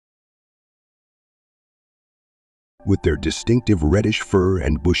With their distinctive reddish fur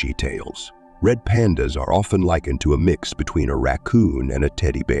and bushy tails, red pandas are often likened to a mix between a raccoon and a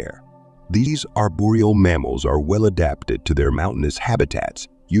teddy bear. These arboreal mammals are well adapted to their mountainous habitats,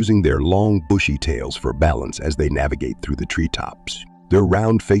 using their long bushy tails for balance as they navigate through the treetops. Their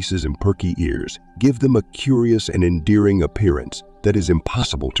round faces and perky ears give them a curious and endearing appearance that is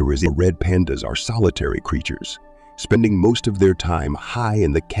impossible to resist. Red pandas are solitary creatures, spending most of their time high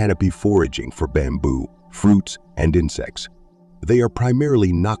in the canopy foraging for bamboo, fruits, and insects. They are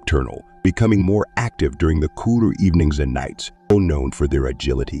primarily nocturnal, becoming more active during the cooler evenings and nights. Known for their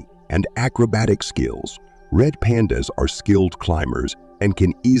agility and acrobatic skills, red pandas are skilled climbers and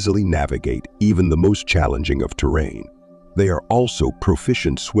can easily navigate even the most challenging of terrain. They are also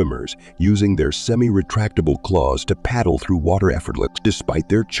proficient swimmers, using their semi-retractable claws to paddle through water effortlessly. Despite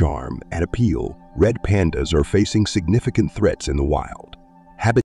their charm and appeal, red pandas are facing significant threats in the wild.